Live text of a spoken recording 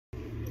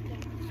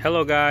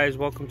Hello guys,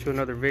 welcome to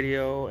another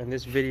video. In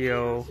this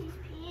video,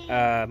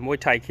 Muay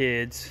Thai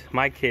kids,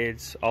 my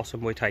kids, also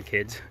Muay Thai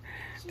kids,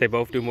 they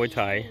both do Muay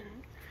Thai.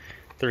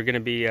 They're gonna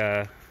be,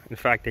 in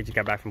fact, they just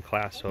got back from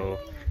class, so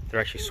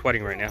they're actually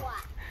sweating right now.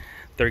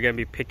 They're gonna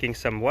be picking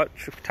some, what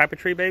type of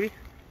tree, baby?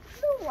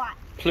 Pluot.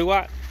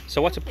 Pluot?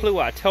 So what's a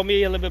pluot? Tell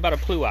me a little bit about a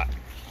pluot.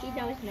 He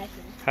knows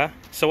nothing. Huh?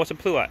 So what's a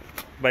pluot,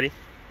 buddy?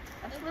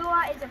 A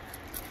pluot is a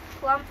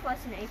plum plus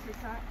an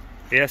apricot.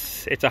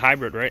 Yes, it's a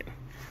hybrid, right?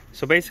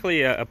 So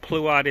basically, a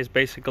pluot is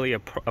basically a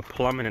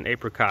plum and an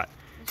apricot.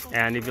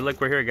 And if you look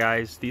right here,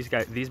 guys, these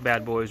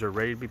bad boys are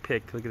ready to be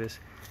picked. Look at this.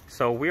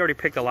 So we already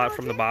picked a lot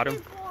from the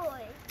bottom.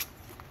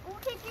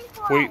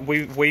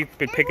 We've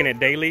been picking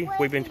it daily.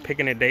 We've been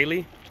picking it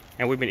daily,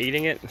 and we've been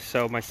eating it.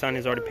 So my son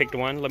has already picked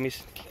one. Let me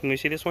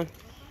see this one.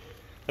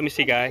 Let me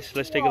see, guys.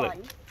 Let's take a look.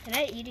 Can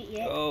I eat it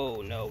yet?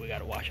 Oh no, we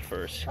gotta wash it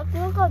first.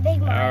 Look how big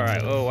mine is. All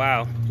right. Oh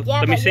wow. Yeah,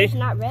 Let me see. It's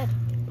not red.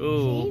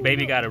 Ooh, See?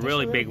 baby got a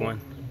really big one.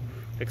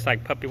 Looks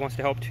like puppy wants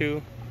to help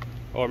too,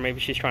 or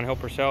maybe she's trying to help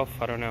herself.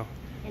 I don't know.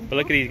 But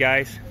look at these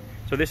guys.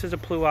 So this is a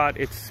pluot.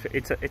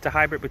 It's a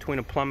hybrid between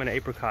a plum and an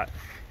apricot.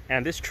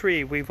 And this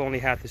tree, we've only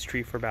had this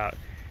tree for about,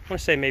 I want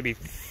to say maybe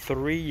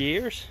 3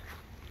 years.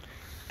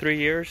 3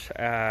 years,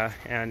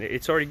 and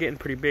it's already getting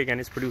pretty big, and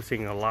it's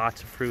producing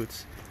lots of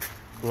fruits,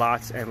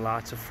 lots and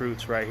lots of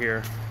fruits right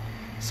here.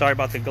 Sorry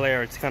about the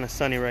glare. It's kind of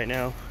sunny right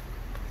now.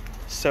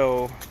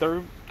 So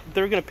they're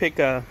gonna pick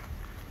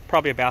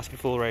probably a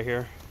basketful right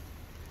here.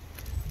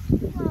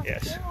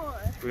 Yes,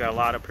 we got a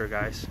lot up here,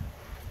 guys.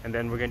 And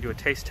then we're gonna do a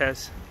taste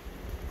test.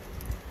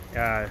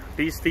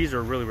 These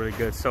are really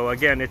good. So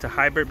again, it's a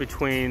hybrid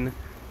between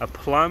a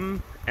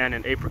plum and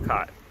an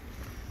apricot.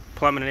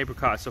 Plum and an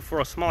apricot. So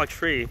for a small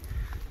tree,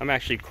 I'm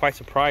actually quite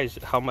surprised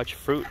at how much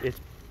fruit it's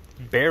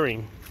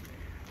bearing,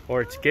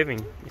 or it's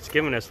giving. It's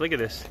giving us. Look at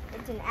this.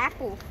 It's an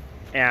apple.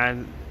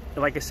 And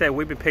like I said,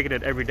 we've been picking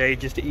it every day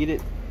just to eat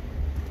it.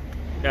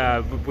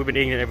 We've been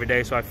eating it every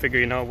day, so I figure,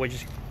 you know, we'll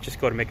just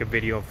go to make a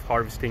video of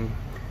harvesting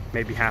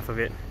maybe half of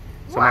it,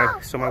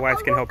 so my wife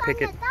can help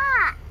pick it.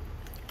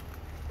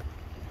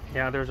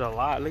 Yeah, there's a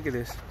lot. Look at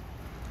this.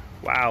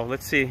 Wow.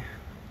 Let's see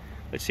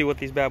what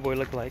these bad boys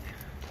look like.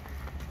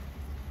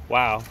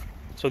 Wow.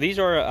 So these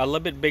are a little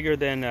bit bigger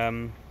than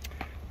an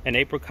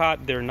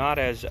apricot. They're not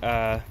as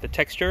the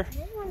texture.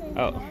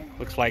 Oh,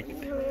 looks like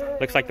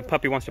the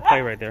puppy wants to play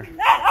right there,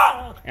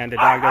 and the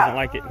dog doesn't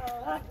like it.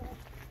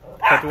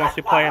 Puppy wants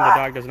to play and the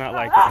dog does not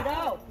like it.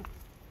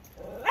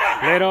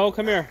 Little,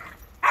 come here.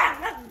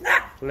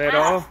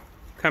 Little,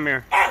 come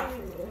here.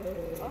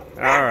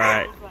 All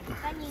right.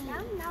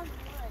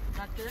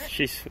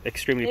 She's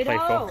extremely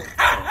playful.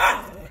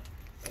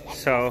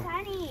 So,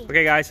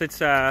 okay, guys, let's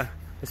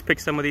pick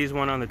some of these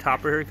one on the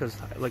top right here, because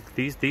like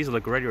these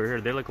look ready right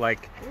here. They look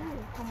like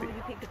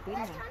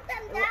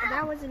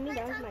That wasn't me.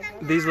 That was my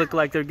brother. these look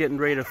like they're getting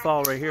ready to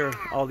fall right here.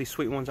 All these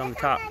sweet ones on the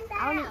top.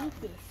 I want to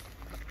eat this.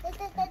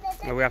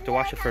 And we have to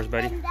wash it first,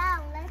 buddy.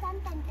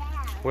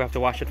 We have to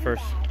wash it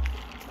first.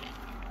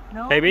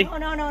 No, Baby? No,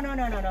 that's not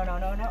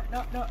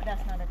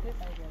a good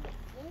idea.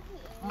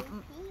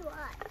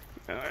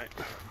 All right,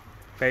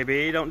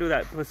 baby, don't do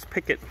that. Let's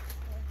pick it.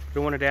 You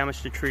don't want to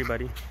damage the tree,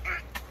 buddy.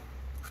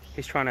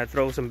 He's trying to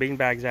throw some bean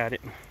bags at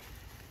it.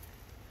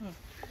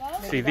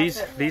 See, these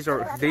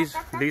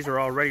are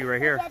all ready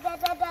right here,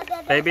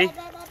 baby.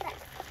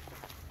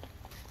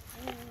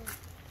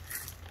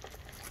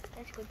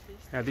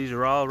 Now these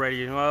are all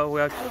ready. Well,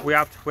 we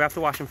have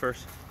to wash them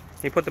first.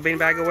 You put the bean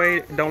bag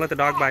away. Don't let the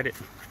dog bite it.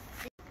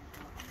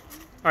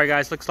 All right,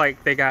 guys. Looks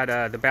like they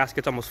got the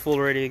basket's almost full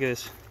already. Look at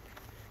this.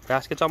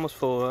 Basket's almost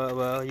full.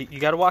 Well, you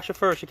got to wash it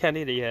first. You can't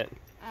eat it yet.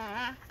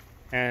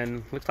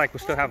 And looks like we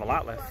still have a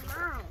lot left.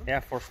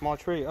 Yeah, for a small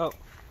tree. Oh,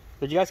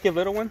 did you guys give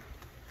Little one?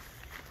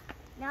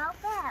 No,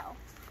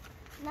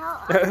 no.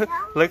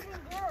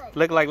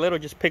 Look like Little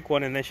just picked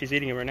one and then she's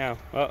eating it right now.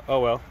 Oh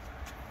well,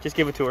 just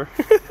give it to her.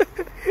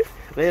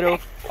 Little,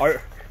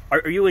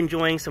 are you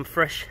enjoying some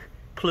fresh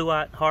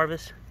pluot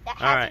harvest? That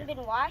hasn't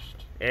been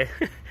washed. Yeah.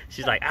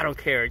 She's like, I don't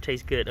care. It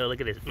tastes good. Oh,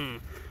 look at this.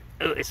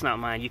 Oh, it's not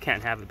mine. You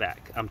can't have it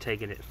back. I'm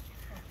taking it.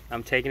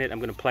 I'm taking it. I'm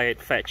gonna play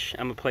it fetch.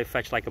 I'm gonna play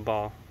fetch like a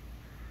ball.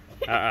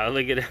 Look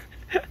at it.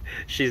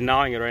 She's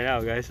gnawing it right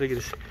now, guys. Look at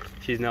this.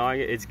 She's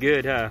gnawing it. It's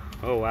good, huh?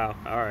 Oh wow.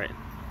 All right.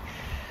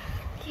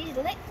 She's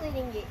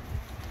liquidating it.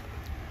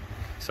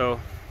 So.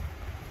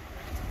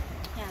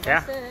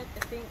 That's it, I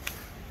think.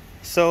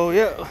 So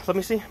yeah, let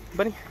me see,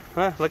 buddy.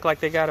 Look like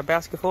they got a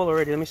basket full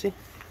already. Let me see.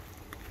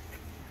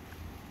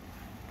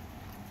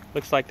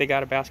 Looks like they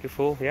got a basket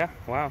full. Yeah.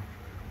 Wow.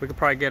 We could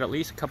probably get at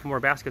least a couple more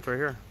baskets right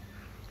here.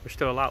 There's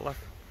still a lot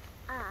left.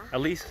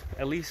 At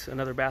least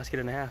another basket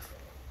and a half.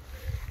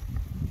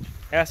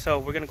 Yeah. So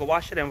we're gonna go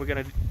wash it and we're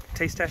gonna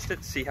taste test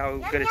it, see how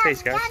good it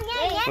tastes, guys.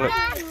 Look,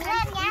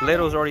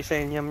 Little's already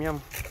saying yum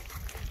yum.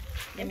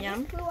 Yum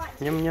yum.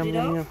 Yum yum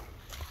yum yum.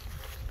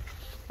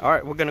 All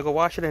right, we're gonna go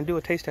wash it and do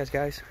a taste test,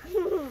 guys.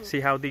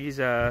 See how these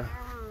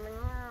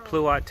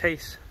pluot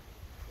taste.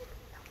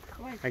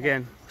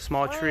 Again,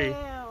 small tree.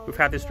 We've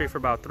had this tree for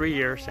about 3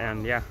 years,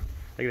 and yeah,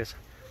 look at this.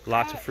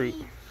 Lots of fruit.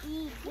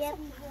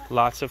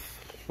 Lots of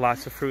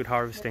fruit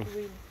harvesting.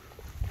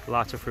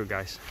 Lots of fruit,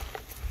 guys.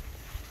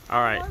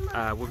 All right,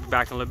 we'll be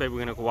back in a little bit. We're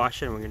gonna go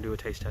wash it and we're gonna do a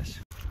taste test.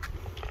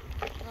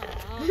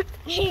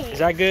 Is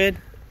that good?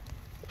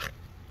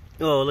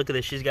 Oh, look at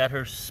this. She's got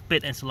her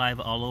spit and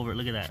saliva all over it.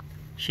 Look at that.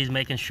 She's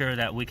making sure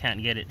that we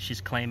can't get it. She's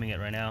claiming it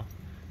right now.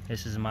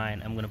 This is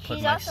mine. I'm gonna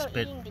put my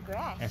spit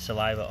and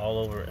saliva all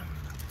over it.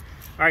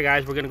 All right,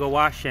 guys, we're gonna go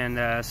wash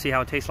and see how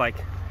it tastes like.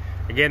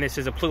 Again, this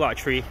is a pluots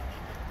tree.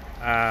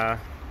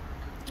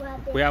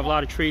 We have a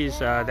lot of trees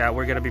that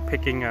we're gonna be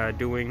picking,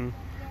 doing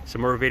some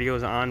more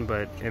videos on,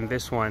 but in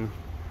this one,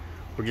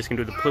 we're just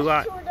gonna do the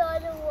pluots.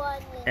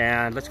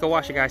 And let's go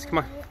wash it, guys. Come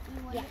on.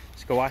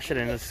 Let's go wash it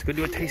and let's go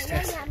do a taste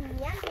test.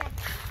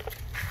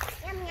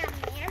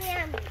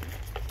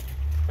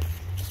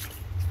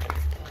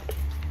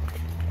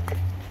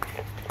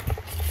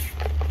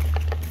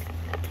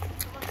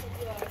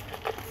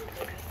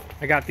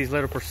 I got these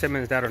little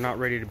persimmons that are not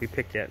ready to be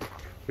picked yet.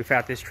 We've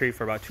had this tree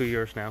for about 2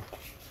 years now.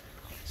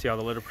 See all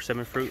the little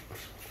persimmon fruit?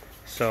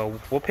 So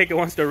we'll pick it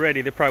once they're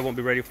ready. They probably won't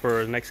be ready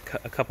for the next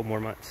a couple more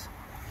months.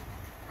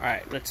 All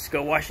right, let's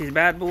go wash these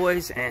bad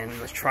boys and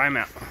let's try them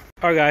out.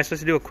 All right, guys,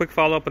 let's do a quick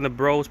follow-up on the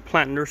Bros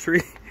Plant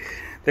Nursery.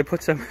 They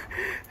put some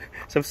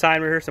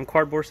sign right here, some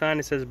cardboard sign.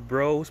 It says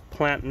Bros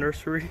Plant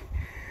Nursery.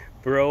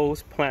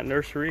 Bros Plant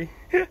Nursery.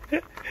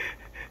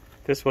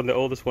 This one, the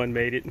oldest one,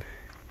 made it.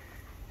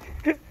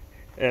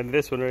 And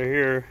this one right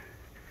here,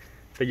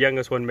 the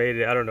youngest one made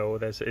it. I don't know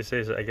what that it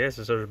says. I guess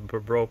it's a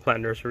Bro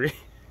Plant Nursery.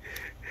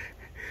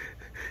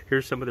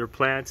 Here's some of their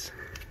plants.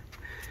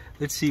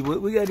 Let's see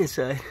what we got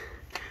inside.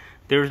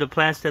 There's the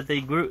plants that they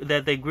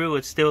grew.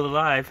 It's still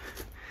alive.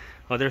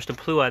 Oh, there's the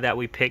plua that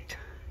we picked.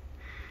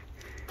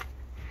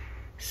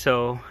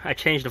 So I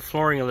changed the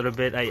flooring a little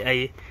bit.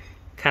 I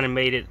kind of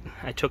made it.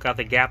 I took out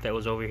the gap that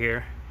was over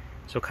here,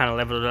 so kind of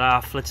leveled it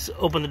off. Let's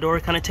open the door.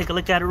 Kind of take a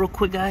look at it real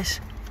quick,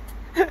 guys.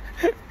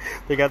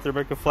 They got their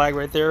American flag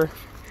right there.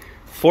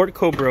 Fort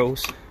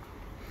Cobros.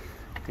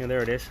 Yeah,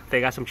 there it is. They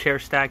got some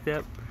chairs stacked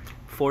up.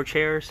 4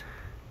 chairs.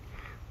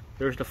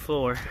 There's the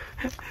floor.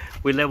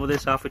 We leveled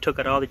this off. We took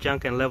out all the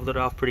junk and leveled it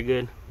off pretty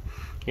good.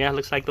 Yeah, it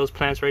looks like those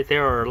plants right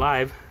there are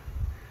alive.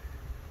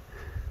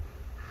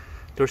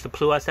 There's the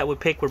pluots that we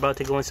picked. We're about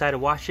to go inside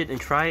and wash it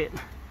and try it.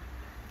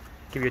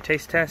 Give you a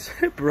taste test.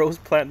 Bros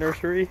Plant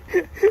Nursery.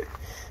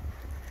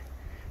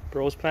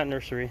 Bros Plant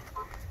Nursery.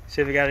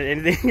 See if they got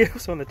anything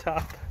else on the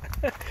top.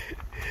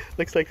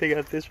 Looks like they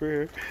got this right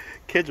here.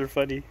 Kids are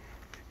funny.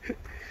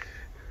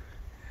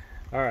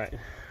 All right,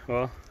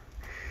 well,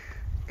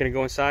 gonna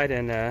go inside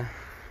and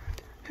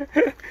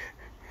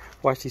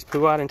watch these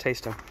pluots and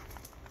taste them.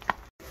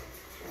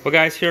 Well,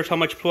 guys, here's how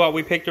much pluot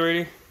we picked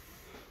already.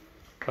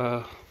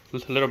 A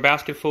little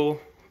basket full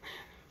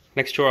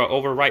next to our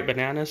overripe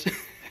bananas.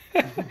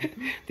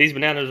 These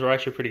bananas are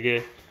actually pretty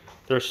good.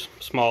 They're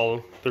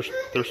small.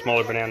 They're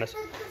smaller bananas.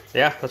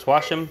 Yeah, let's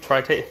wash them,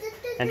 try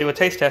and do a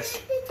taste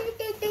test.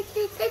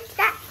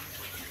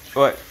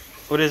 What?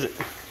 What is it?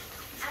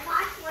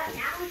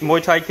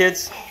 Muay Thai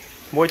kids?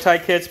 Muay Thai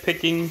kids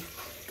picking.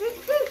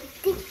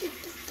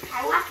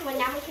 I watched one,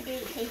 now we can do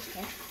the taste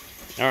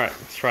test. All right,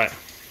 let's try it.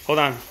 Hold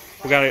on.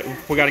 We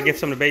gotta give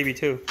some to baby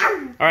too.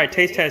 All right,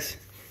 taste test.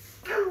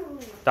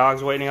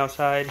 Dog's waiting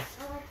outside.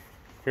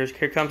 Here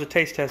comes a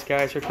taste test,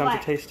 guys. Here comes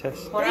a taste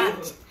test.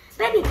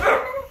 Baby,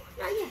 not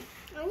yet.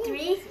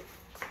 3,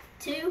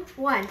 2,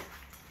 1.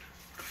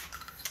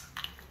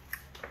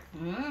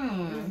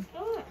 Mmm.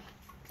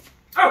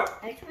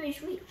 That's really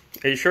sweet.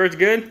 Are you sure it's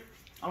good?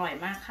 อร่อย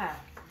มากค่ะ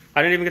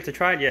I didn't even get to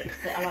try it yet.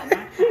 อร่อยม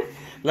ากค่ะ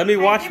Let me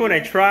watch one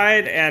and try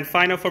it and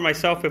find out for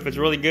myself if it's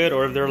really good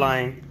or if they're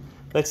lying.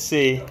 Let's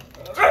see.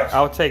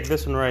 I'll take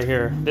this one right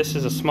here. This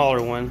is a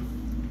smaller one.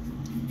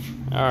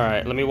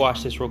 Alright, let me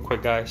watch this real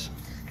quick, guys.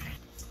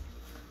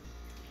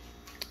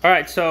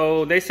 Alright,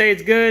 so they say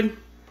it's good.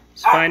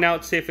 Let's find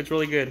out, see if it's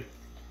really good.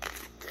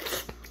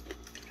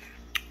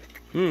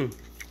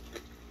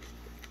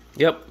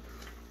 Yep.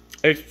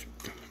 It's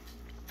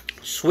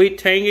sweet,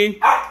 tangy.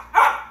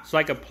 It's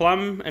like a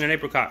plum and an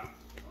apricot.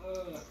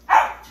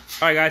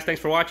 Alright, guys, thanks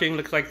for watching.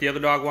 Looks like the other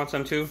dog wants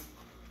some too.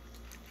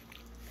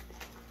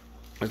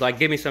 It's like,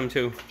 give me some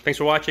too. Thanks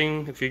for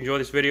watching. If you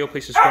enjoyed this video,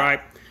 please subscribe.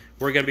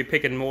 We're going to be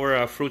picking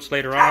more fruits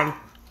later on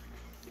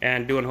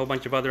and doing a whole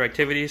bunch of other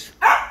activities,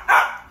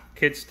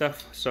 kids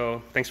stuff.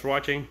 So thanks for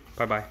watching.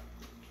 Bye-bye.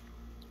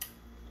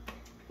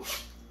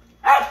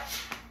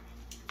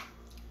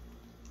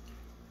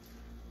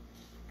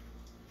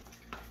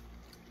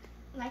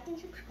 Like and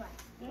subscribe.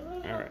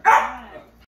 All right.